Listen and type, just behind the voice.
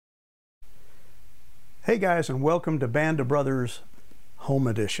Hey guys, and welcome to Band of Brothers Home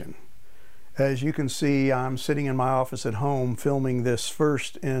Edition. As you can see, I'm sitting in my office at home filming this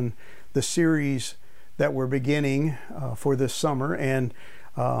first in the series that we're beginning for this summer. And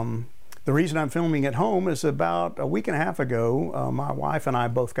the reason I'm filming at home is about a week and a half ago, my wife and I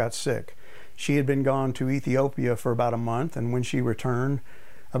both got sick. She had been gone to Ethiopia for about a month, and when she returned,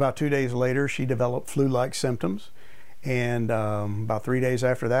 about 2 days later, she developed flu-like symptoms. And about 3 days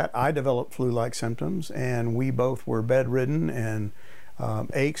after that, I developed flu-like symptoms, and we both were bedridden and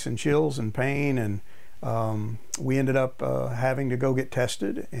aches and chills and pain, and we ended up having to go get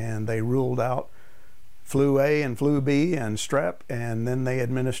tested, and they ruled out flu A and flu B and strep, and then they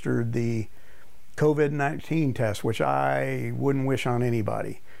administered the COVID-19 test, which I wouldn't wish on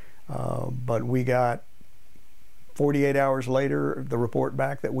anybody. But we got 48 hours later the report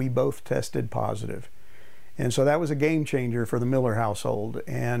back that we both tested positive. And so that was a game changer for the Miller household.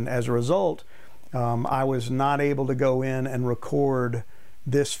 And as a result, I was not able to go in and record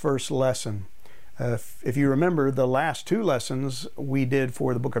this first lesson. If you remember, the last two lessons we did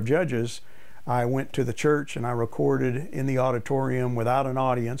for the book of Judges, I went to the church and I recorded in the auditorium without an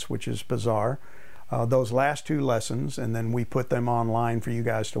audience, which is bizarre, those last two lessons, and then we put them online for you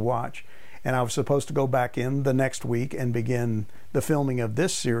guys to watch. And I was supposed to go back in the next week and begin the filming of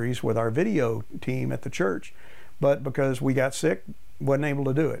this series with our video team at the church. But because we got sick, wasn't able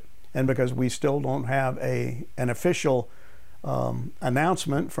to do it. And because we still don't have an official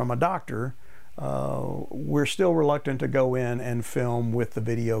announcement from a doctor, we're still reluctant to go in and film with the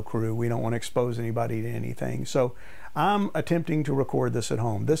video crew. We don't want to expose anybody to anything. So I'm attempting to record this at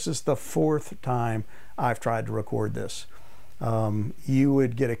home. This is the fourth time I've tried to record this. You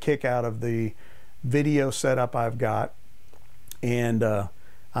would get a kick out of the video setup I've got, and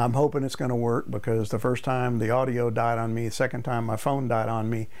I'm hoping it's going to work, because the first time the audio died on me, the second time my phone died on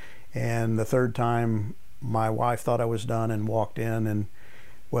me, and the third time my wife thought I was done and walked in, and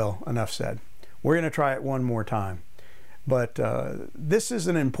well, enough said. We're going to try it one more time. But this is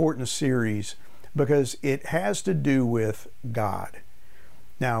an important series because it has to do with God.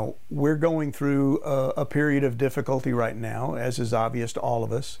 Now, we're going through a period of difficulty right now, as is obvious to all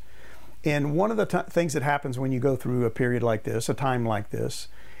of us. And one of the things that happens when you go through a period like this, a time like this,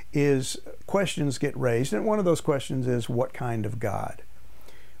 is questions get raised. And one of those questions is, what kind of God?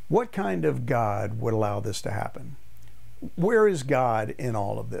 What kind of God would allow this to happen? Where is God in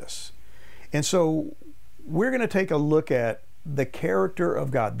all of this? And so we're going to take a look at the character of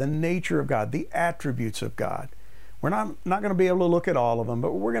God, the nature of God, the attributes of God. We're not going to be able to look at all of them,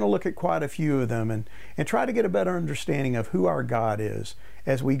 but we're going to look at quite a few of them and try to get a better understanding of who our God is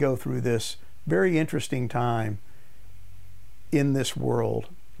as we go through this very interesting time in this world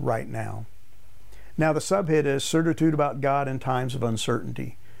right now. Now, the subhead is Certitude about God in Times of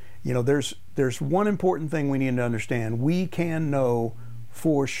Uncertainty. You know, there's one important thing we need to understand. We can know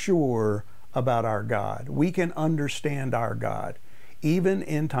for sure about our God. We can understand our God, even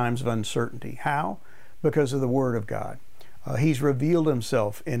in times of uncertainty. How? Because of the Word of God. He's revealed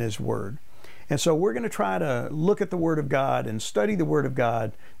Himself in His Word. And so we're going to try to look at the Word of God and study the Word of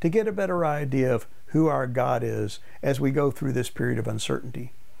God to get a better idea of who our God is as we go through this period of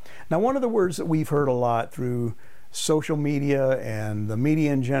uncertainty. Now, one of the words that we've heard a lot through social media and the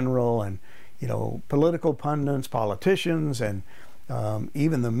media in general, and political pundits, politicians, and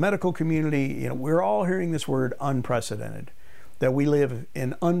even the medical community, we're all hearing this word unprecedented. That we live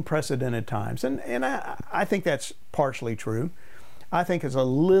in unprecedented times. And I think that's partially true. I think it's a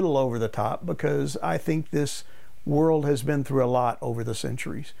little over the top, because I think this world has been through a lot over the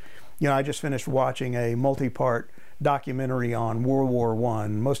centuries. I just finished watching a multi-part documentary on World War I.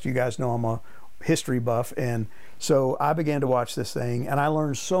 Most of you guys know I'm a history buff, and so I began to watch this thing, and I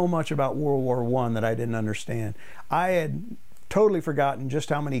learned so much about World War I that I didn't understand. I had totally forgotten just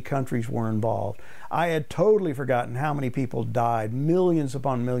how many countries were involved. I had totally forgotten how many people died, millions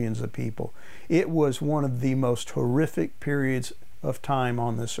upon millions of people. It was one of the most horrific periods of time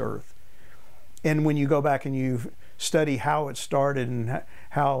on this earth. And when you go back and you study how it started and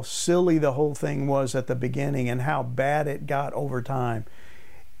how silly the whole thing was at the beginning and how bad it got over time,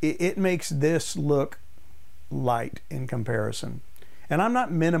 it makes this look light in comparison. And I'm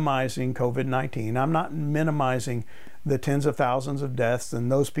not minimizing COVID-19. I'm not minimizing the tens of thousands of deaths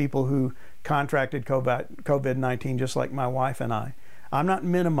and those people who contracted COVID-19, just like my wife and I. I'm not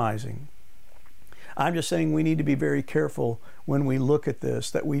minimizing. I'm just saying we need to be very careful when we look at this,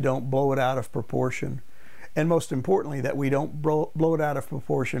 that we don't blow it out of proportion. And most importantly, that we don't blow it out of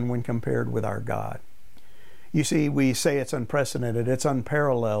proportion when compared with our God. You see, we say it's unprecedented, it's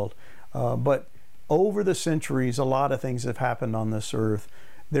unparalleled, but over the centuries, a lot of things have happened on this earth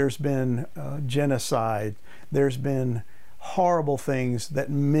There's been genocide. There's been horrible things that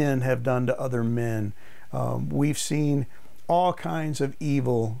men have done to other men. We've seen all kinds of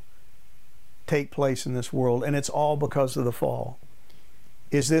evil take place in this world, and it's all because of the fall.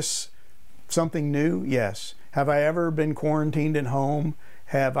 Is this something new? Yes. Have I ever been quarantined at home?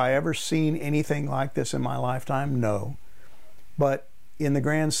 Have I ever seen anything like this in my lifetime? No. But in the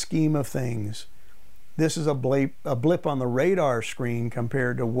grand scheme of things, this is a blip on the radar screen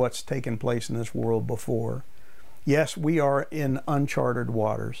compared to what's taken place in this world before. Yes, we are in uncharted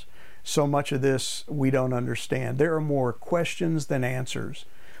waters. So much of this we don't understand. There are more questions than answers.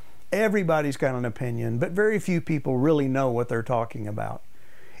 Everybody's got an opinion, but very few people really know what they're talking about.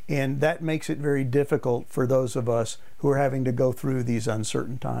 And that makes it very difficult for those of us who are having to go through these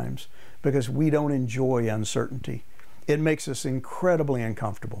uncertain times, because we don't enjoy uncertainty. It makes us incredibly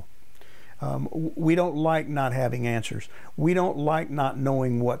uncomfortable. We don't like not having answers. We don't like not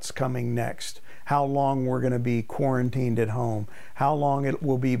knowing what's coming next, how long we're going to be quarantined at home, how long it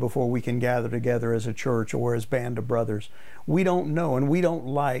will be before we can gather together as a church or as Band of Brothers. We don't know, and we don't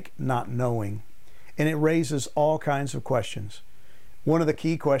like not knowing. And it raises all kinds of questions. One of the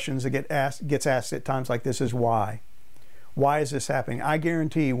key questions that gets asked at times like this is why? Why is this happening? I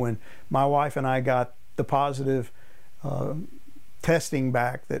guarantee when my wife and I got the positive testing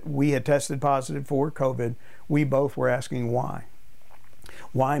back that we had tested positive for COVID, we both were asking why.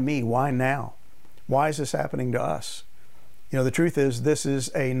 Why me? Why now? Why is this happening to us? You know, the truth is this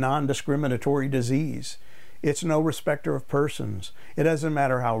is a non-discriminatory disease. It's no respecter of persons. It doesn't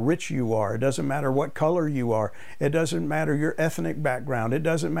matter how rich you are. It doesn't matter what color you are. It doesn't matter your ethnic background. It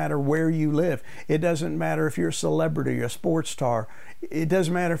doesn't matter where you live. It doesn't matter if you're a celebrity, a sports star. It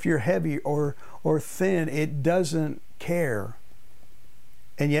doesn't matter if you're heavy or thin. It doesn't care.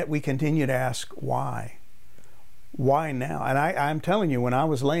 And yet we continue to ask why. Why now? And I'm telling you, when I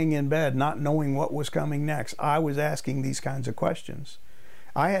was laying in bed not knowing what was coming next, I was asking these kinds of questions.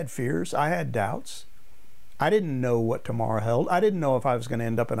 I had fears. I had doubts. I didn't know what tomorrow held. I didn't know if I was going to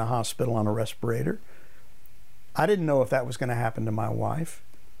end up in a hospital on a respirator. I didn't know if that was going to happen to my wife.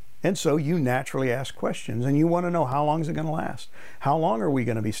 And so you naturally ask questions, and you want to know, how long is it going to last? How long are we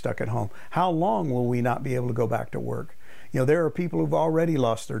going to be stuck at home? How long will we not be able to go back to work? You know, there are people who've already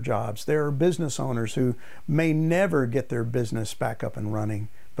lost their jobs. There are business owners who may never get their business back up and running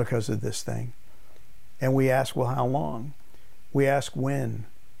because of this thing. And we ask, well, how long? We ask when.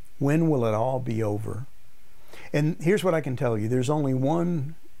 When will it all be over? And here's what I can tell you. There's only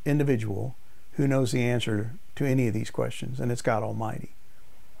one individual who knows the answer to any of these questions, and it's God Almighty.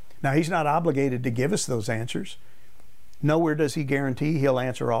 Now, He's not obligated to give us those answers. Nowhere does He guarantee He'll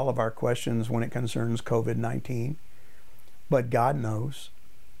answer all of our questions when it concerns COVID-19. But God knows.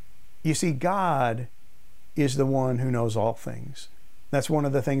 You see, God is the one who knows all things. That's one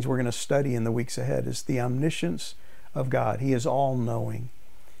of the things we're going to study in the weeks ahead, is the omniscience of God. He is all-knowing.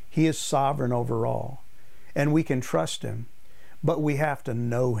 He is sovereign over all. And we can trust Him, but we have to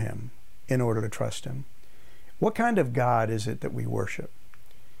know Him in order to trust Him. What kind of God is it that we worship?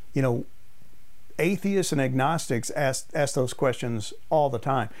 You know, atheists and agnostics ask those questions all the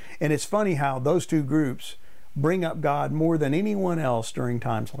time. And it's funny how those two groups bring up God more than anyone else during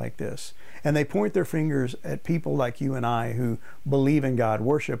times like this. And they point their fingers at people like you and I who believe in God,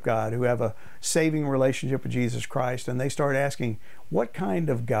 worship God, who have a saving relationship with Jesus Christ, and they start asking, what kind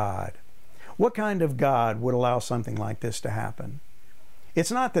of God? What kind of God would allow something like this to happen?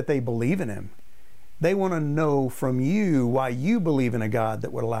 It's not that they believe in Him. They want to know from you why you believe in a God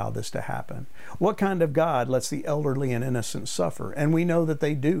that would allow this to happen. What kind of God lets the elderly and innocent suffer? And we know that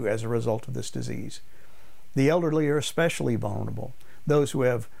they do as a result of this disease. The elderly are especially vulnerable. Those who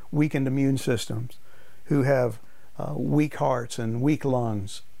have weakened immune systems, who have weak hearts and weak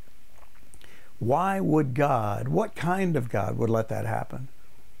lungs. Why would God, what kind of God would let that happen?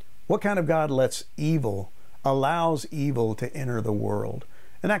 What kind of God lets evil, allows evil to enter the world?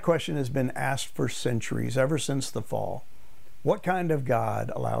 And that question has been asked for centuries, ever since the fall. What kind of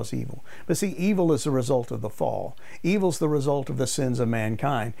God allows evil? But see, evil is the result of the fall. Evil is the result of the sins of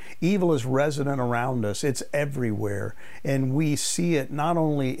mankind. Evil is resident around us. It's everywhere. And we see it not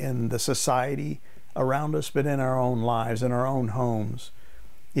only in the society around us, but in our own lives, in our own homes.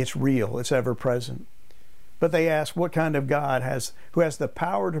 It's real. It's ever present. But they ask, what kind of God who has the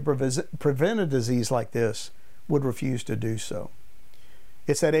power to prevent a disease like this would refuse to do so?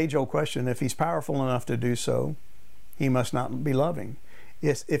 It's that age-old question. If He's powerful enough to do so, He must not be loving.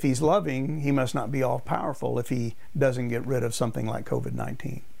 If He's loving, He must not be all-powerful if He doesn't get rid of something like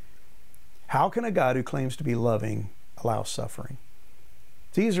COVID-19. How can a God who claims to be loving allow suffering?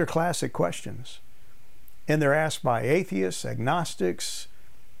 These are classic questions. And they're asked by atheists, agnostics,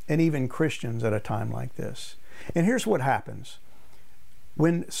 and even Christians at a time like this. And here's what happens.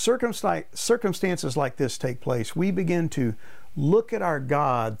 When circumstances like this take place, we begin to look at our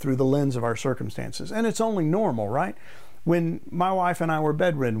God through the lens of our circumstances. And it's only normal, right? When my wife and I were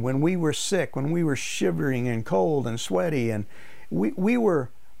bedridden, when we were sick, when we were shivering and cold and sweaty, and we were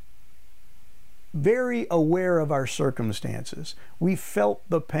very aware of our circumstances. We felt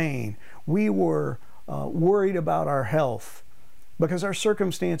the pain. We were worried about our health because our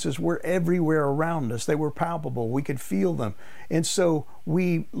circumstances were everywhere around us. They were palpable. We could feel them. And so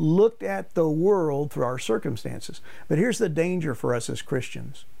we looked at the world through our circumstances. But here's the danger for us as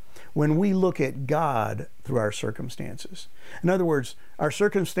Christians. When we look at God through our circumstances. In other words, our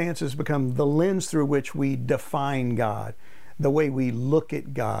circumstances become the lens through which we define God, the way we look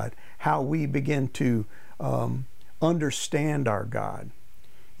at God, how we begin to understand our God.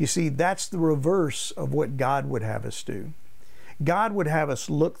 You see, that's the reverse of what God would have us do. God would have us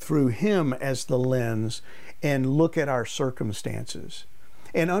look through Him as the lens and look at our circumstances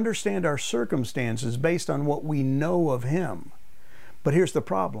and understand our circumstances based on what we know of Him. But here's the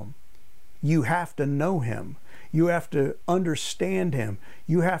problem. You have to know Him. You have to understand Him.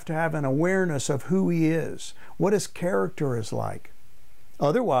 You have to have an awareness of who He is, what His character is like.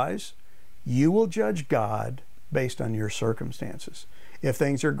 Otherwise, you will judge God based on your circumstances. If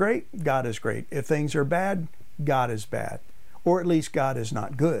things are great, God is great. If things are bad, God is bad. Or at least God is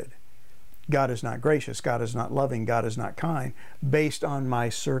not good. God is not gracious. God is not loving. God is not kind, based on my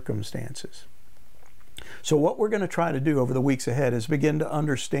circumstances. So what we're going to try to do over the weeks ahead is begin to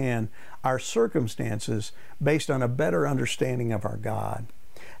understand our circumstances based on a better understanding of our God.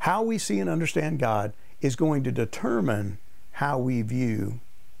 How we see and understand God is going to determine how we view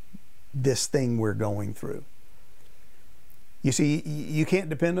this thing we're going through. You see, you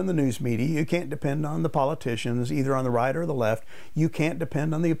can't depend on the news media. You can't depend on the politicians, either on the right or the left. You can't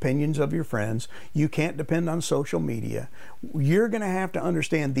depend on the opinions of your friends. You can't depend on social media. You're going to have to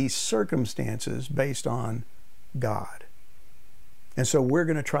understand these circumstances based on God. And so we're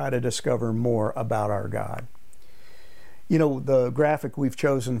going to try to discover more about our God. You know, the graphic we've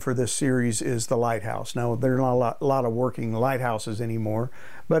chosen for this series is the lighthouse. Now, there are not a lot of working lighthouses anymore,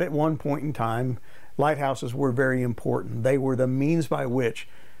 but at one point in time, lighthouses were very important. They were the means by which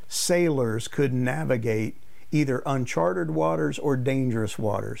sailors could navigate either uncharted waters or dangerous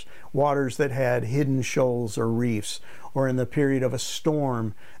waters, waters that had hidden shoals or reefs, or in the period of a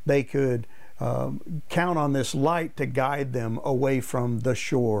storm, they could count on this light to guide them away from the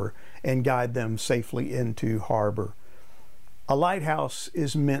shore and guide them safely into harbor. A lighthouse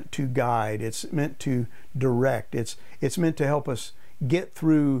is meant to guide. It's meant to direct. It's meant to help us get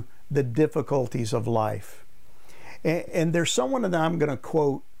through the difficulties of life. And there's someone that I'm going to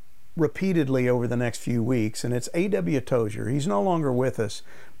quote repeatedly over the next few weeks, and it's A.W. Tozer. He's no longer with us,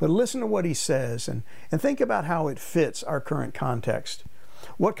 but listen to what he says and think about how it fits our current context.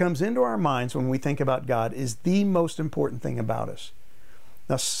 What comes into our minds when we think about God is the most important thing about us.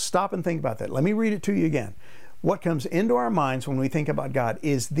 Now stop and think about that. Let me read it to you again. What comes into our minds when we think about God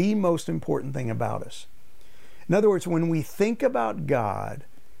is the most important thing about us. In other words, when we think about God,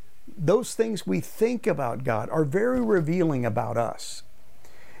 those things we think about God are very revealing about us.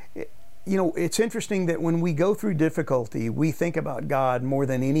 You know, it's interesting that when we go through difficulty, we think about God more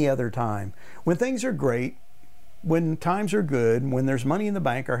than any other time. When things are great, when times are good, when there's money in the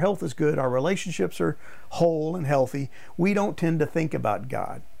bank, our health is good, our relationships are whole and healthy, we don't tend to think about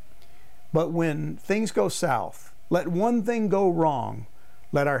God. But when things go south, let one thing go wrong,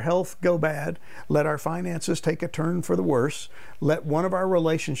 let our health go bad, let our finances take a turn for the worse, let one of our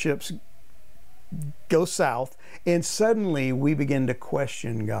relationships go south, and suddenly we begin to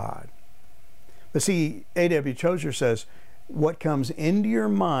question God. But see, A.W. Tozer says, what comes into your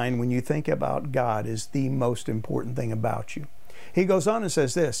mind when you think about God is the most important thing about you. He goes on and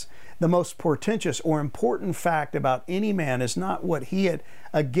says this, the most portentous or important fact about any man is not what he at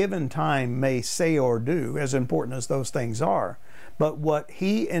a given time may say or do, as important as those things are, but what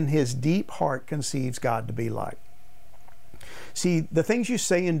he in his deep heart conceives God to be like. See, the things you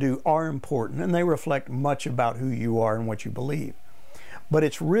say and do are important, and they reflect much about who you are and what you believe. But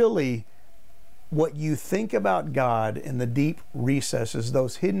it's really what you think about God in the deep recesses,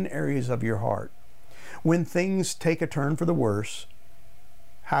 those hidden areas of your heart. When things take a turn for the worse,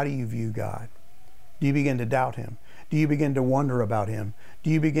 how do you view God? Do you begin to doubt Him? Do you begin to wonder about Him? Do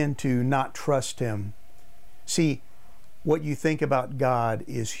you begin to not trust Him? See, what you think about God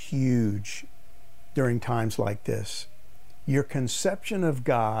is huge during times like this. Your conception of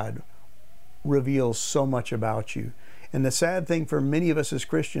God reveals so much about you. And the sad thing for many of us as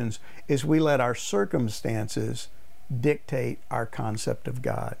Christians is we let our circumstances dictate our concept of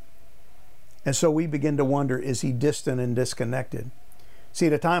God. And so we begin to wonder, is he distant and disconnected? See,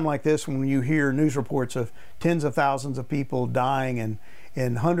 at a time like this, when you hear news reports of tens of thousands of people dying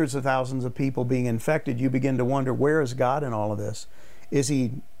and hundreds of thousands of people being infected, you begin to wonder, where is God in all of this? Is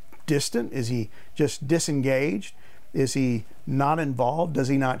he distant? Is he just disengaged? Is he not involved? Does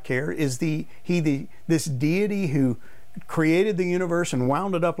he not care? Is this deity who created the universe and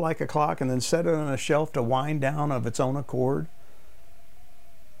wound it up like a clock and then set it on a shelf to wind down of its own accord?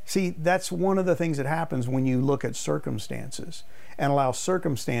 See, that's one of the things that happens when you look at circumstances and allow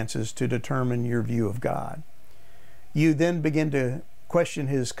circumstances to determine your view of God. You then begin to question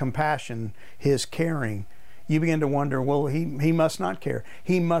his compassion, his caring. You begin to wonder, well, he must not care.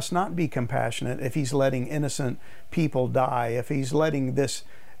 He must not be compassionate if he's letting innocent people die, if he's letting this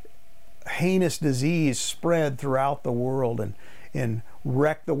heinous disease spread throughout the world and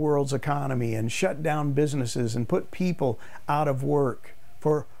wreck the world's economy and shut down businesses and put people out of work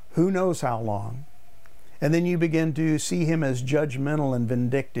for who knows how long. And then you begin to see him as judgmental and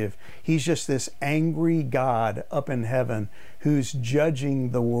vindictive. He's just this angry God up in heaven who's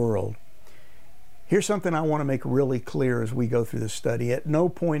judging the world. Here's something I want to make really clear as we go through this study. At no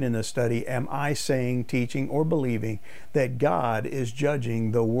point in this study am I saying, teaching, or believing that God is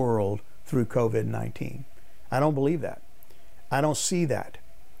judging the world through COVID-19. I don't believe that. I don't see that.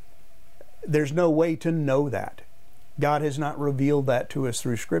 There's no way to know that. God has not revealed that to us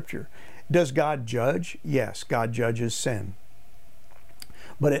through Scripture. Does God judge? Yes, God judges sin.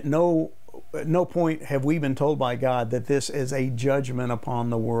 But at no point have we been told by God that this is a judgment upon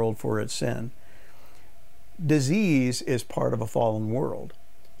the world for its sin. Disease is part of a fallen world.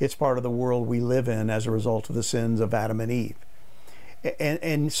 It's part of the world we live in as a result of the sins of Adam and Eve.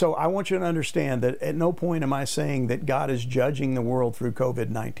 And so I want you to understand that at no point am I saying that God is judging the world through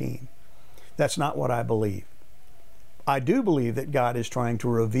COVID-19. That's not what I believe. I do believe that God is trying to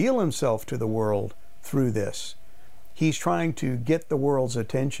reveal himself to the world through this. He's trying to get the world's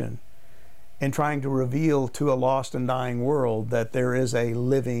attention and trying to reveal to a lost and dying world that there is a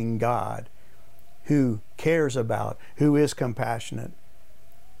living God who cares about, who is compassionate.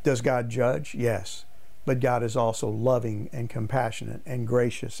 Does God judge? Yes. But God is also loving and compassionate and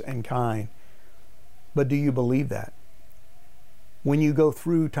gracious and kind. But do you believe that? When you go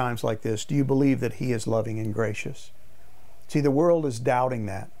through times like this, do you believe that he is loving and gracious? See, the world is doubting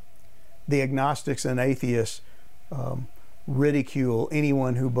that. The agnostics and atheists ridicule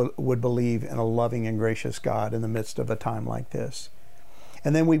anyone who would believe in a loving and gracious God in the midst of a time like this.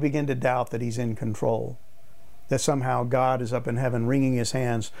 And then we begin to doubt that he's in control, that somehow God is up in heaven wringing his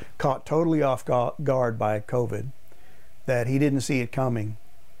hands, caught totally off guard by COVID, that he didn't see it coming.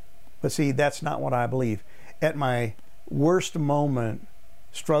 But see, that's not what I believe. At my worst moment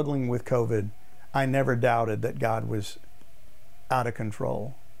struggling with COVID, I never doubted that God was out of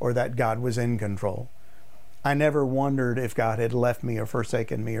control or that God was in control. I never wondered if God had left me or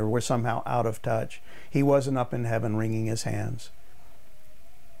forsaken me or was somehow out of touch. He wasn't up in heaven wringing his hands.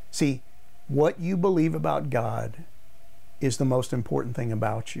 See, what you believe about God is the most important thing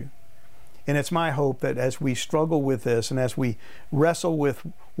about you. And it's my hope that as we struggle with this and as we wrestle with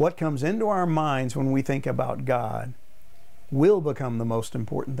what comes into our minds when we think about God, will become the most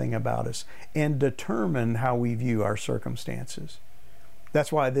important thing about us and determine how we view our circumstances.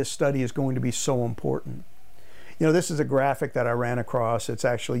 That's why this study is going to be so important. You know, this is a graphic that I ran across. It's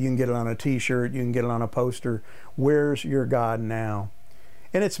actually, you can get it on a t-shirt, you can get it on a poster. Where's your God now?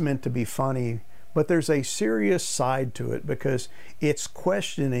 And it's meant to be funny, but there's a serious side to it because it's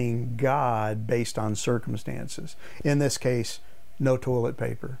questioning God based on circumstances. In this case, no toilet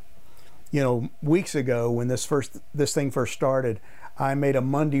paper. You know, weeks ago when this thing first started, I made a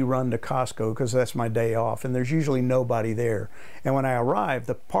Monday run to Costco because that's my day off and there's usually nobody there. And when I arrived,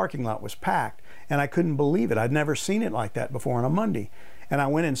 the parking lot was packed and I couldn't believe it. I'd never seen it like that before on a Monday. And I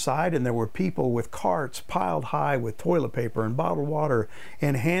went inside and there were people with carts piled high with toilet paper and bottled water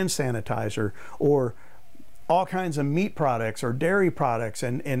and hand sanitizer or all kinds of meat products or dairy products.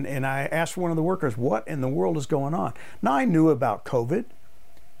 And I asked one of the workers, what in the world is going on? Now I knew about COVID,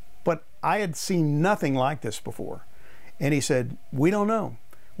 but I had seen nothing like this before. And he said, we don't know.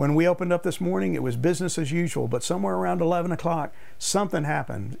 When we opened up this morning, it was business as usual, but somewhere around 11 o'clock, something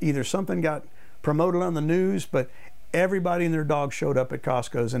happened. Either something got promoted on the news, but everybody and their dog showed up at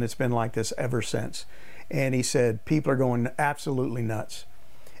Costco's and it's been like this ever since. And he said, people are going absolutely nuts.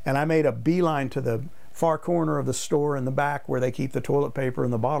 And I made a beeline to the far corner of the store in the back where they keep the toilet paper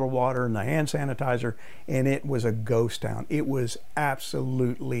and the bottled water and the hand sanitizer, and it was a ghost town. It was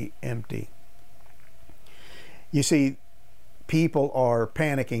absolutely empty. You see, People are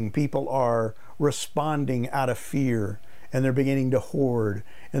panicking. People are responding out of fear, and they're beginning to hoard,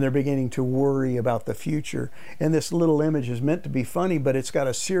 and they're beginning to worry about the future. And this little image is meant to be funny, but it's got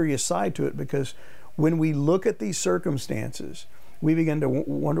a serious side to it, because when we look at these circumstances, we begin to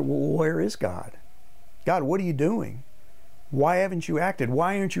wonder, well, where is God? God, what are you doing? Why haven't you acted?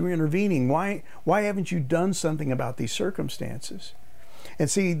 Why aren't you intervening? Why haven't you done something about these circumstances? And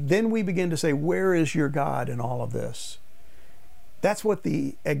see, then we begin to say, where is your God in all of this? That's what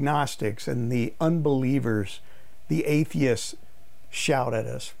the agnostics and the unbelievers, the atheists, shout at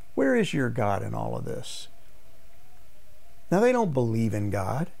us. Where is your God in all of this? Now, they don't believe in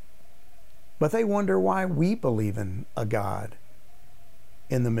God, but they wonder why we believe in a God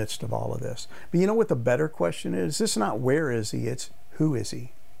in the midst of all of this. But you know what the better question is? It's not where is he, it's who is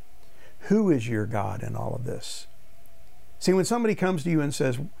he? Who is your God in all of this? See, when somebody comes to you and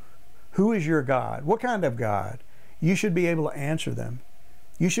says, who is your God? What kind of God? You should be able to answer them.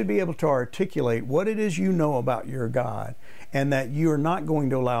 You should be able to articulate what it is you know about your God, and that you are not going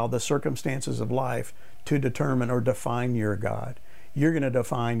to allow the circumstances of life to determine or define your God. You're going to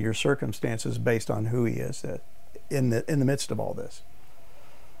define your circumstances based on who he is in the midst of all this.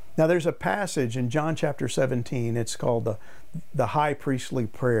 Now, there's a passage in John chapter 17. It's called the high priestly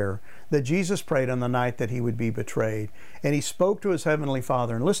prayer that Jesus prayed on the night that he would be betrayed. And he spoke to his heavenly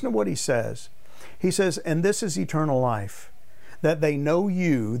Father. And listen to what he says. He says, and this is eternal life, that they know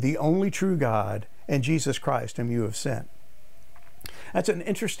you, the only true God, and Jesus Christ, whom you have sent. That's an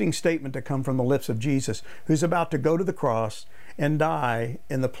interesting statement to come from the lips of Jesus, who's about to go to the cross and die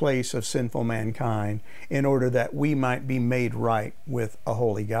in the place of sinful mankind in order that we might be made right with a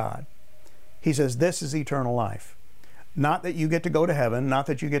holy God. He says, this is eternal life. Not that you get to go to heaven, not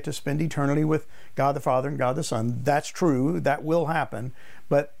that you get to spend eternity with God the Father and God the Son. That's true, that will happen.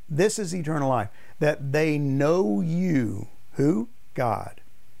 But this is eternal life, that they know you, who? God,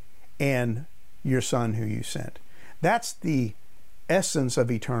 and your Son who you sent. That's the essence of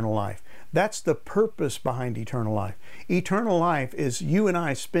eternal life. That's the purpose behind eternal life. Eternal life is you and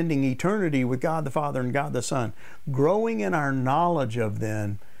I spending eternity with God the Father and God the Son, growing in our knowledge of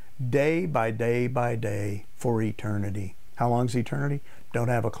them day by day by day for eternity. How long is eternity? Don't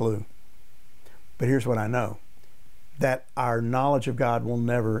have a clue. But here's what I know, that our knowledge of God will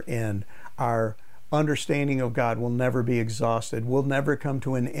never end. Our understanding of God will never be exhausted. We'll never come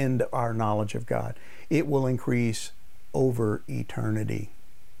to an end of our knowledge of God. It will increase over eternity.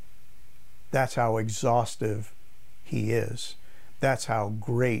 That's how exhaustive he is. That's how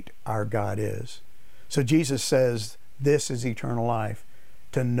great our God is. So Jesus says, this is eternal life,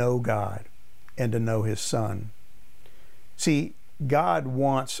 to know God and to know his Son. See, God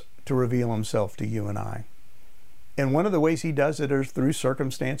wants to reveal himself to you and I. And one of the ways he does it is through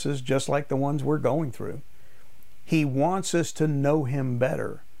circumstances just like the ones we're going through. He wants us to know him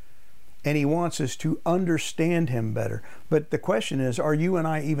better. And he wants us to understand him better. But the question is, are you and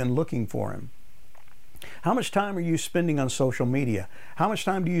I even looking for him? How much time are you spending on social media? How much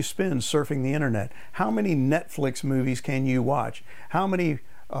time do you spend surfing the internet? How many Netflix movies can you watch? How many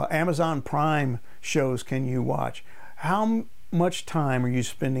Amazon Prime shows can you watch? How much time are you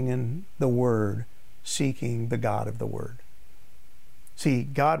spending in the Word, seeking the God of the Word? See,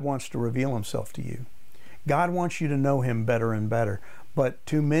 God wants to reveal himself to you. God wants you to know him better and better. But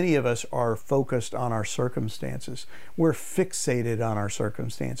too many of us are focused on our circumstances. We're fixated on our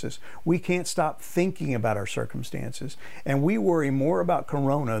circumstances. We can't stop thinking about our circumstances. And we worry more about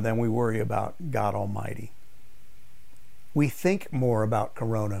Corona than we worry about God Almighty. We think more about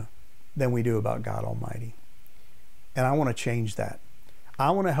Corona than we do about God Almighty. And I want to change that.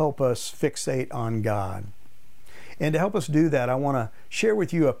 I want to help us fixate on God. And to help us do that, I want to share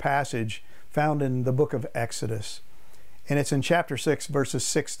with you a passage found in the book of Exodus. And it's in chapter 6, verses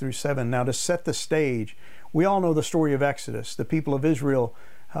 6 through 7. Now, to set the stage, we all know the story of Exodus. The people of Israel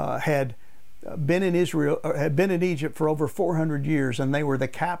had been in Egypt for over 400 years, and they were the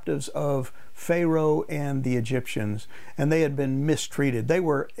captives of Pharaoh and the Egyptians, and they had been mistreated. They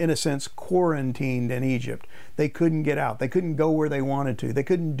were, in a sense, quarantined in Egypt. They couldn't get out. They couldn't go where they wanted to. They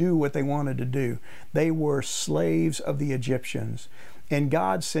couldn't do what they wanted to do. They were slaves of the Egyptians. And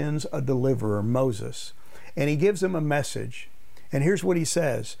God sends a deliverer, Moses, and he gives them a message. And here's what he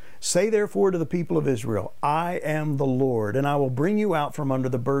says. Say therefore to the people of Israel, I am the Lord, and I will bring you out from under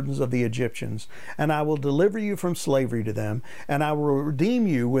the burdens of the Egyptians, and I will deliver you from slavery to them, and I will redeem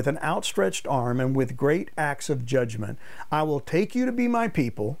you with an outstretched arm and with great acts of judgment. I will take you to be my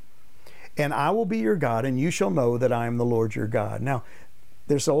people, and I will be your God, and you shall know that I am the Lord your God. Now,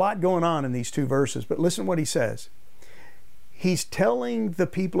 there's a lot going on in these two verses, but listen what he says. He's telling the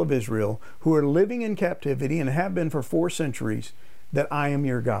people of Israel who are living in captivity and have been for 4 centuries that I am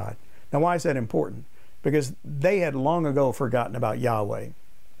your God. Now, why is that important? Because they had long ago forgotten about Yahweh.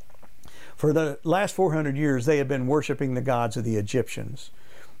 For the last 400 years, they had been worshiping the gods of the Egyptians.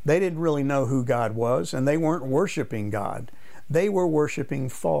 They didn't really know who God was, and they weren't worshiping God. They were worshiping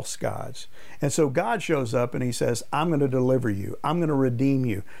false gods. And so God shows up and he says, I'm going to deliver you. I'm going to redeem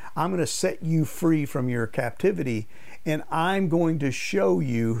you. I'm going to set you free from your captivity, and I'm going to show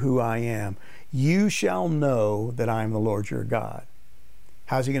you who I am. You shall know that I am the Lord your God.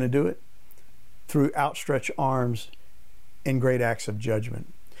 How's he going to do it? Through outstretched arms and great acts of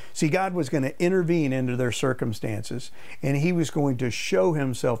judgment. See, God was going to intervene into their circumstances, and he was going to show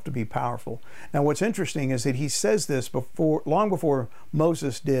himself to be powerful. Now, what's interesting is that he says this long before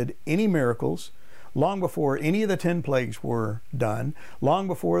Moses did any miracles, long before any of the 10 plagues were done, long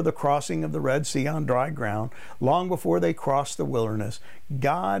before the crossing of the Red Sea on dry ground, long before they crossed the wilderness.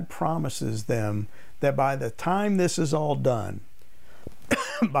 God promises them that by the time this is all done,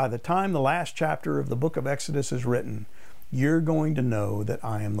 by the time the last chapter of the book of Exodus is written, you're going to know that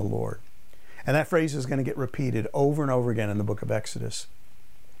I am the Lord. And that phrase is going to get repeated over and over again in the book of Exodus.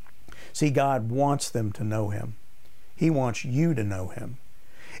 See, God wants them to know him. He wants you to know him.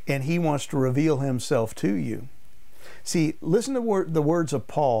 And he wants to reveal himself to you. See, listen to the words of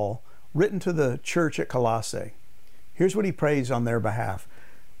Paul written to the church at Colossae. Here's what he prays on their behalf.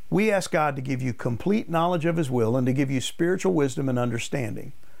 We ask God to give you complete knowledge of his will and to give you spiritual wisdom and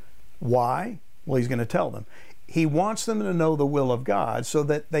understanding. Why? Well, he's going to tell them. He wants them to know the will of God so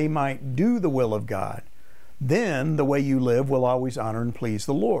that they might do the will of God. Then the way you live will always honor and please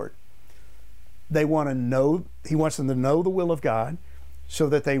the Lord. They want to know, he wants them to know the will of God so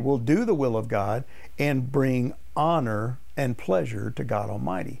that they will do the will of God and bring honor and pleasure to God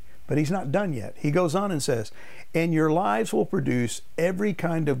Almighty. But he's not done yet. He goes on and says, and your lives will produce every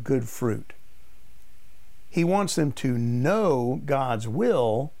kind of good fruit. He wants them to know God's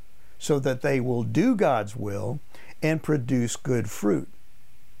will so that they will do God's will and produce good fruit.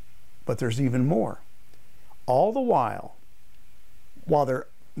 But there's even more. All the while they're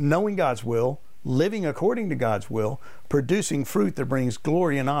knowing God's will, living according to God's will, producing fruit that brings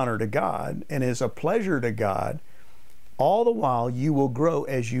glory and honor to God and is a pleasure to God, all the while you will grow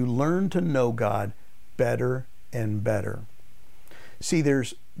as you learn to know God better and better. See,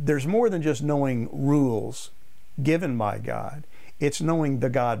 there's more than just knowing rules given by God. It's knowing the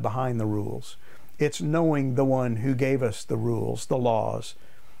God behind the rules. It's knowing the one who gave us the rules, the laws,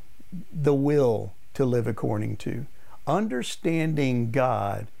 the will to live according to. Understanding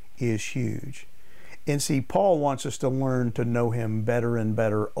God is huge. And see, Paul wants us to learn to know him better and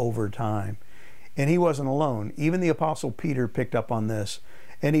better over time. And he wasn't alone. Even the Apostle Peter picked up on this.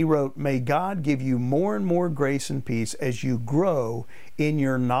 And he wrote, may God give you more and more grace and peace as you grow in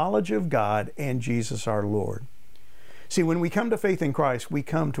your knowledge of God and Jesus our Lord. See, when we come to faith in Christ, we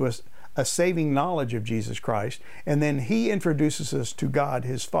come to a saving knowledge of Jesus Christ, and then he introduces us to God,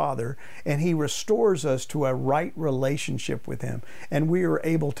 his Father, and he restores us to a right relationship with him. And we are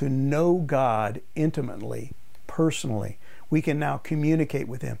able to know God intimately, personally. We can now communicate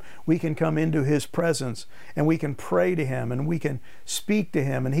with him. We can come into his presence, and we can pray to him, and we can speak to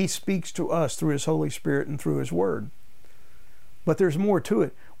him, and he speaks to us through his Holy Spirit and through his Word. But there's more to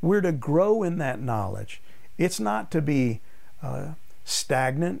it. We're to grow in that knowledge. It's not to be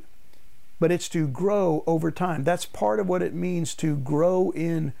stagnant, but it's to grow over time. That's part of what it means to grow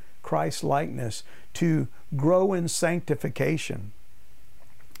in Christ's likeness, to grow in sanctification.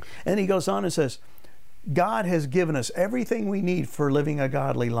 And he goes on and says, God has given us everything we need for living a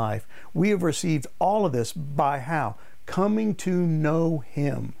godly life. We have received all of this by how? Coming to know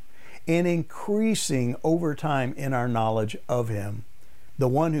him and increasing over time in our knowledge of him, the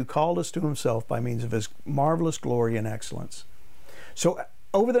one who called us to himself by means of his marvelous glory and excellence. So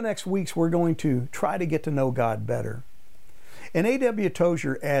over the next weeks, we're going to try to get to know God better. And A.W.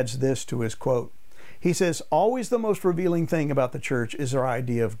 Tozer adds this to his quote. He says, always the most revealing thing about the church is our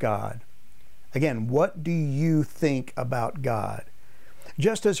idea of God. Again, what do you think about God?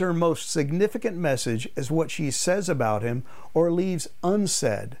 Just as her most significant message is what she says about him or leaves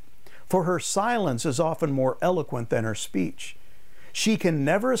unsaid, for her silence is often more eloquent than her speech. She can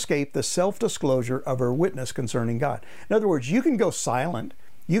never escape the self-disclosure of her witness concerning God. In other words, you can go silent,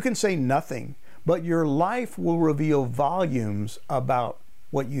 you can say nothing, but your life will reveal volumes about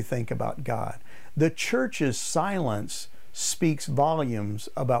what you think about God. The church's silence speaks volumes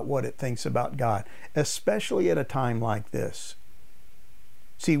about what it thinks about God, especially at a time like this.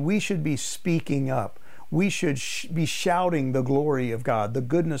 See, we should be speaking up. We should be shouting the glory of God, the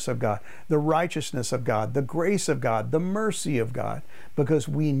goodness of God, the righteousness of God, the grace of God, the mercy of God, because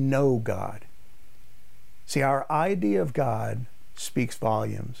we know God. See, our idea of God speaks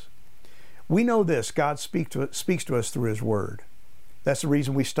volumes. We know this: God speaks to us through His Word. That's the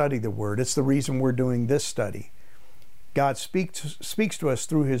reason we study the Word. It's the reason we're doing this study. God speaks to us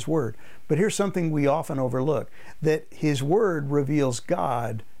through His Word. But here's something we often overlook, that His Word reveals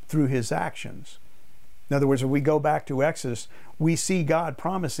God through His actions. In other words, if we go back to Exodus, we see God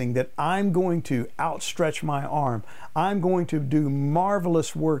promising that I'm going to outstretch my arm. I'm going to do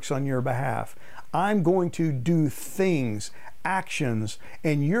marvelous works on your behalf. I'm going to do things, actions,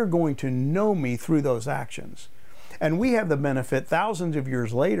 and you're going to know me through those actions. And we have the benefit thousands of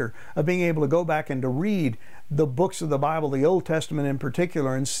years later of being able to go back and to read the books of the Bible, the Old Testament in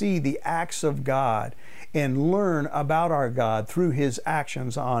particular, and see the acts of God and learn about our God through His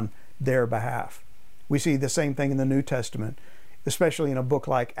actions on their behalf. We see the same thing in the New Testament, especially in a book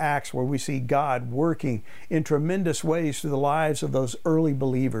like Acts, where we see God working in tremendous ways through the lives of those early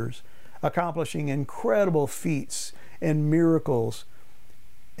believers, accomplishing incredible feats and miracles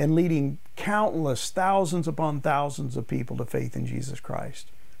and leading countless thousands upon thousands of people to faith in Jesus Christ.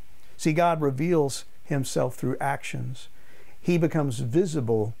 See, God reveals Himself through actions. He becomes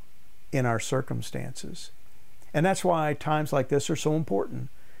visible in our circumstances. And that's why times like this are so important,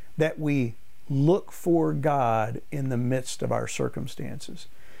 that we look for God in the midst of our circumstances.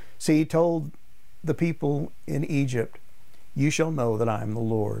 See, He told the people in Egypt, "You shall know that I am the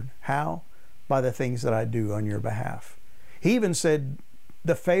Lord." How? By the things that I do on your behalf. He even said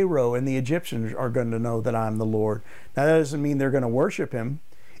the Pharaoh and the Egyptians are going to know that I'm the Lord. Now, that doesn't mean they're going to worship Him.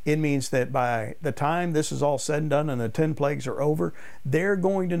 It means that by the time this is all said and done and the 10 plagues are over, they're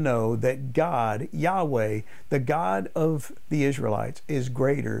going to know that God, Yahweh, the God of the Israelites, is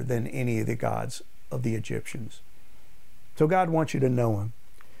greater than any of the gods of the Egyptians. So God wants you to know Him.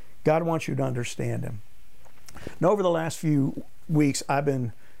 God wants you to understand Him. Now, over the last few weeks, I've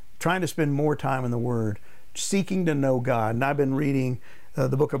been trying to spend more time in the Word, seeking to know God. And I've been reading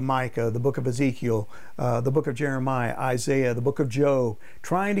the book of Micah, the book of Ezekiel, the book of Jeremiah, Isaiah, the book of Job,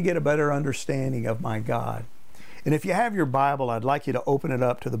 trying to get a better understanding of my God. And if you have your Bible, I'd like you to open it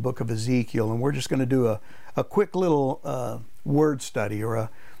up to the book of Ezekiel, and we're just going to do a quick little word study, or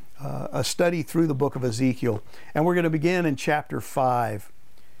a study through the book of Ezekiel. And we're going to begin in chapter 5,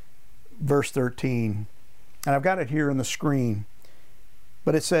 verse 13. And I've got it here on the screen.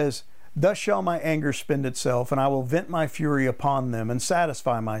 But it says, "Thus shall my anger spend itself, and I will vent my fury upon them, and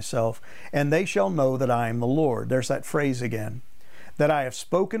satisfy myself, and they shall know that I am the Lord." There's that phrase again. "That I have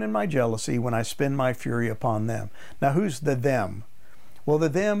spoken in my jealousy when I spend my fury upon them." Now, who's the them? Well, the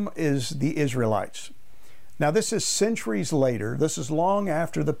them is the Israelites. Now, this is centuries later. This is long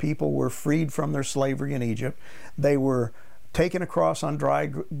after the people were freed from their slavery in Egypt. They were taken across on dry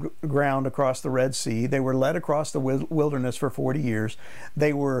ground across the Red Sea. They were led across the wilderness for 40 years.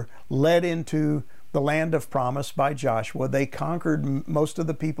 They were led into the land of promise by Joshua. They conquered most of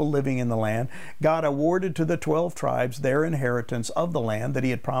the people living in the land. God awarded to the 12 tribes their inheritance of the land that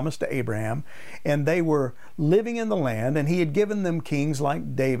He had promised to Abraham. And they were living in the land, and He had given them kings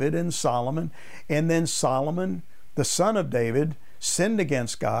like David and Solomon. And then Solomon, the son of David, sinned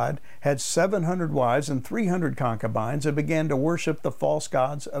against God, had 700 wives and 300 concubines, and began to worship the false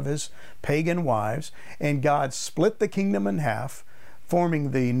gods of his pagan wives. And God split the kingdom in half,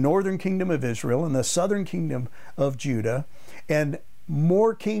 forming the northern kingdom of Israel and the southern kingdom of Judah. And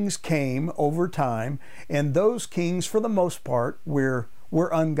more kings came over time, and those kings, for the most part, were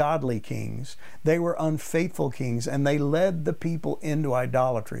ungodly kings. They were unfaithful kings, and they led the people into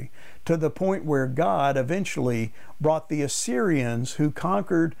idolatry, to the point where God eventually brought the Assyrians, who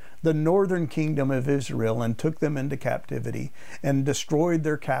conquered the northern kingdom of Israel and took them into captivity and destroyed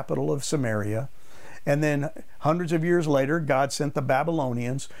their capital of Samaria. And then hundreds of years later, God sent the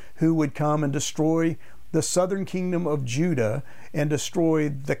Babylonians, who would come and destroy the southern kingdom of Judah and destroy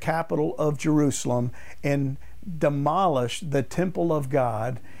the capital of Jerusalem and demolish the temple of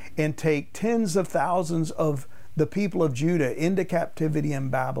God and take tens of thousands of the people of Judah into captivity in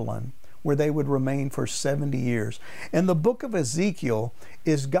Babylon, where they would remain for 70 years. And the book of Ezekiel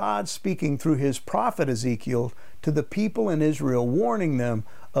is God speaking through His prophet Ezekiel to the people in Israel, warning them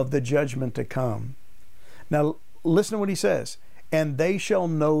of the judgment to come. Now, listen to what He says. "And they shall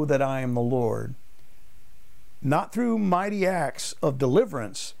know that I am the Lord, not through mighty acts of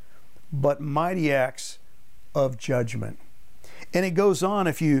deliverance, but mighty acts of judgment." And it goes on,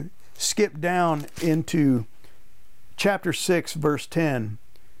 if you skip down into chapter 6, verse 10,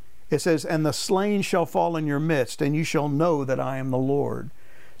 it says, "And the slain shall fall in your midst, and you shall know that I am the Lord."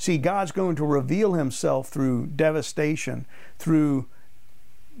 See, God's going to reveal himself through devastation, through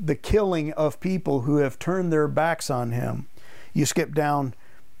the killing of people who have turned their backs on him. You skip down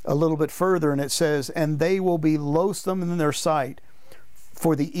a little bit further and it says, and they will be loathsome in their sight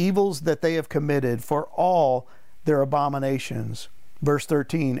for the evils that they have committed, for all their abominations. Verse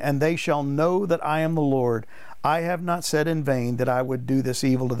 13, and they shall know that I am the Lord. I have not said in vain that I would do this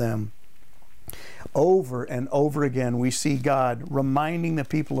evil to them. Over and over again, we see God reminding the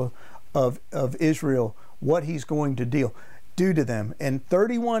people of Israel what he's going to do to them. And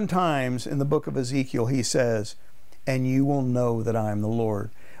 31 times in the book of Ezekiel, he says, and you will know that I am the Lord.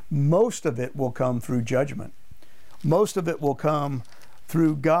 Most of it will come through judgment. Most of it will come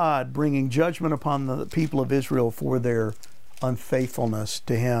through God bringing judgment upon the people of Israel for their unfaithfulness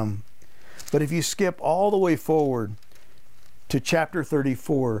to him. But if you skip all the way forward to chapter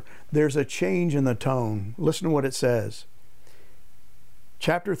 34, there's a change in the tone. Listen to what it says.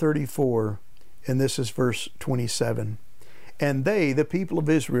 Chapter 34, and this is verse 27. And they, the people of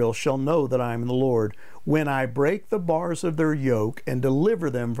Israel, shall know that I am the Lord, when I break the bars of their yoke and deliver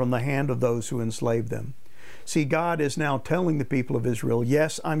them from the hand of those who enslave them. See, God is now telling the people of Israel,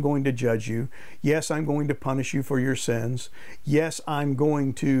 yes, I'm going to judge you. Yes, I'm going to punish you for your sins. Yes, I'm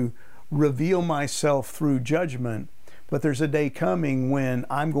going to reveal myself through judgment. But there's a day coming when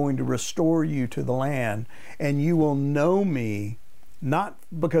I'm going to restore you to the land, and you will know me, not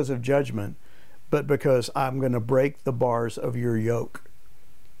because of judgment, but because I'm going to break the bars of your yoke.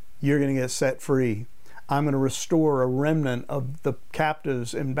 You're going to get set free. I'm going to restore a remnant of the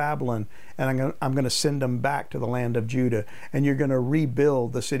captives in Babylon, and I'm going to send them back to the land of Judah. And you're going to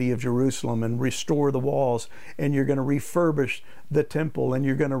rebuild the city of Jerusalem and restore the walls, and you're going to refurbish the temple, and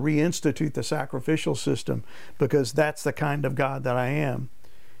you're going to reinstitute the sacrificial system, because that's the kind of God that I am.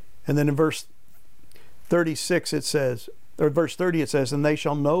 And then in verse 36 it says, or verse 30 it says, and they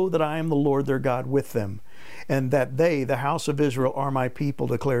shall know that I am the Lord their God with them, and that they, the house of Israel, are my people,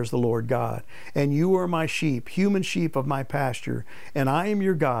 declares the Lord God. And you are my sheep, human sheep of my pasture, and I am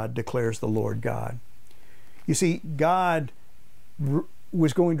your God, declares the Lord God. You see, God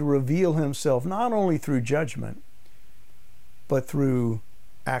was going to reveal himself not only through judgment, but through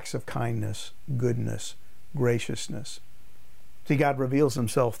acts of kindness, goodness, graciousness. See, God reveals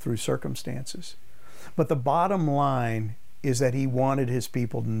himself through circumstances. But the bottom line is that he wanted his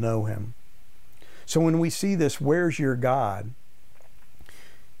people to know him. So when we see this, where's your God?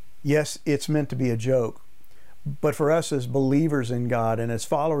 Yes, it's meant to be a joke. But for us as believers in God and as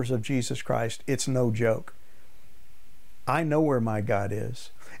followers of Jesus Christ, it's no joke. I know where my God is.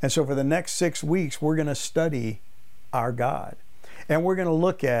 And so for the next 6 weeks, we're going to study our God. And we're going to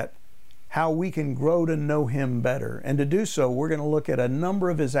look at how we can grow to know him better. And to do so, we're going to look at a number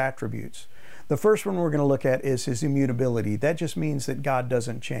of his attributes. The first one we're going to look at is his immutability. That just means that God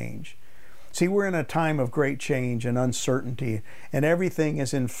doesn't change. See, we're in a time of great change and uncertainty, and everything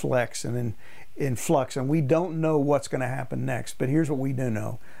is in flux, and we don't know what's going to happen next. But here's what we do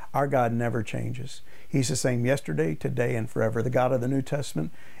know. Our God never changes. He's the same yesterday, today, and forever. The God of the New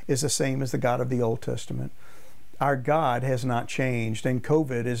Testament is the same as the God of the Old Testament. Our God has not changed, and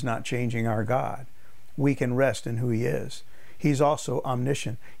COVID is not changing our God. We can rest in who he is. He's also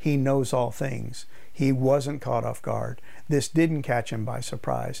omniscient. He knows all things. He wasn't caught off guard. This didn't catch him by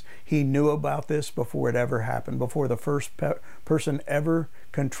surprise. He knew about this before it ever happened. Before the first person ever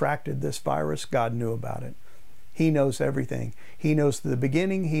contracted this virus, God knew about it. He knows everything. He knows the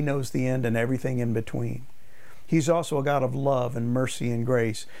beginning, he knows the end, and everything in between. He's also a God of love and mercy and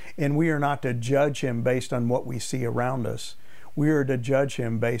grace, and we are not to judge him based on what we see around us. We are to judge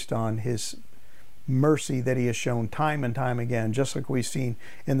him based on his mercy that he has shown time and time again, just like we've seen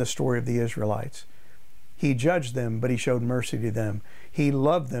in the story of the Israelites. He judged them, but he showed mercy to them. He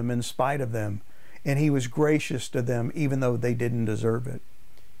loved them in spite of them, and he was gracious to them even though they didn't deserve it.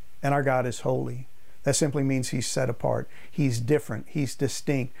 And our God is holy. That simply means he's set apart. He's different. He's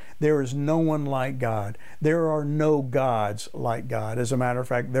distinct. There is no one like God. There are no gods like God. As a matter of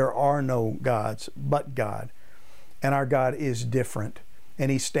fact, there are no gods but God. And our God is different,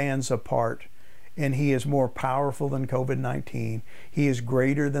 and he stands apart. And he is more powerful than COVID-19. He is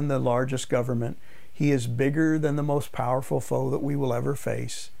greater than the largest government. He is bigger than the most powerful foe that we will ever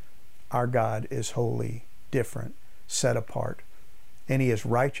face. Our God is holy, different, set apart. And he is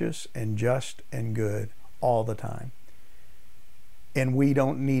righteous and just and good all the time. And we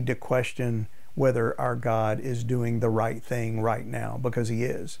don't need to question whether our God is doing the right thing right now, because he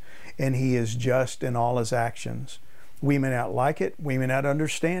is. And he is just in all his actions. We may not like it, we may not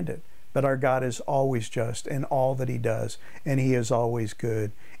understand it, but our God is always just in all that he does, and he is always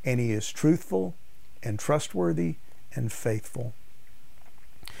good, and he is truthful and trustworthy and faithful.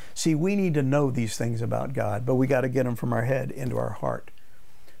 See, we need to know these things about God, but we got to get them from our head into our heart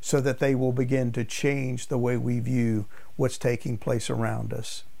so that they will begin to change the way we view what's taking place around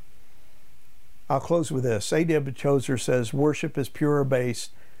us. I'll close with this. A.W. Tozer says, worship is pure or base.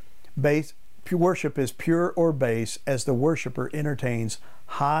 Worship is pure or base as the worshiper entertains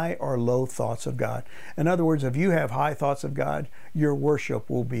high or low thoughts of God. In other words, if you have high thoughts of God, your worship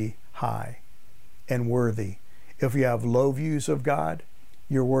will be high and worthy. If you have low views of God,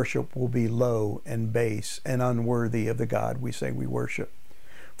 your worship will be low and base and unworthy of the God we say we worship.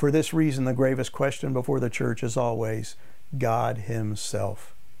 For this reason, the gravest question before the church is always God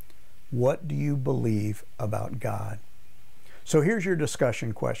Himself. What do you believe about God? So here's your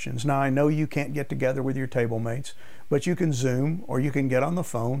discussion questions. Now, I know you can't get together with your table mates, but you can Zoom, or you can get on the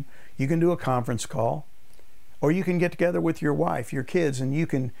phone, you can do a conference call, or you can get together with your wife, your kids, and you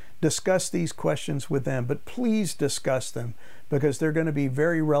can discuss these questions with them. But please discuss them, because they're going to be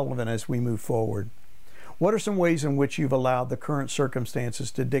very relevant as we move forward. What are some ways in which you've allowed the current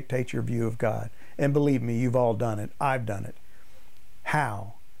circumstances to dictate your view of God? And believe me, you've all done it. I've done it.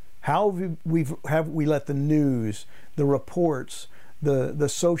 How? How have we let the news, the reports, the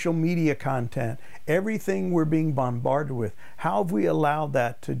social media content, everything we're being bombarded with, how have we allowed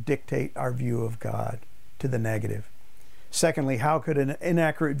that to dictate our view of God to the negative? Secondly, how could an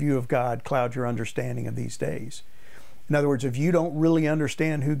inaccurate view of God cloud your understanding of these days? In other words, if you don't really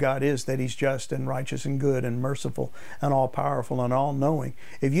understand who God is, that He's just and righteous and good and merciful and all-powerful and all-knowing,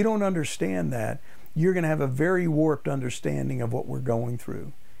 if you don't understand that, you're going to have a very warped understanding of what we're going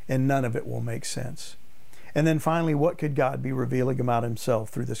through, and none of it will make sense. And then finally, what could God be revealing about Himself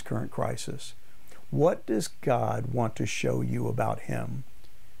through this current crisis? What does God want to show you about Him?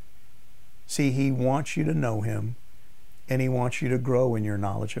 See, He wants you to know Him, and He wants you to grow in your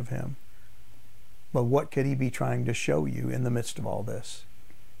knowledge of Him. But what could He be trying to show you in the midst of all this?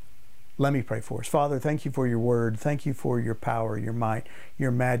 Let me pray for us. Father, thank You for Your word. Thank You for Your power, Your might, Your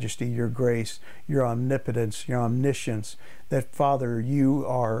majesty, Your grace, Your omnipotence, Your omniscience. That, Father, You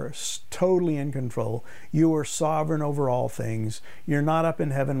are totally in control. You are sovereign over all things. You're not up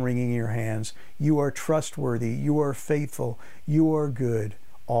in heaven wringing your hands. You are trustworthy. You are faithful. You are good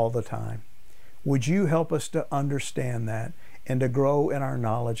all the time. Would You help us to understand that and to grow in our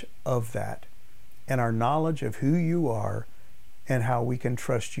knowledge of that and our knowledge of who You are and how we can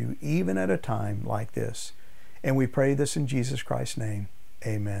trust You even at a time like this. And we pray this in Jesus Christ's name.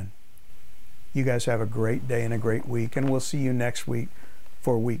 Amen. You guys have a great day and a great week, and we'll see you next week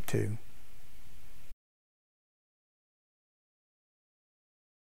for week 2.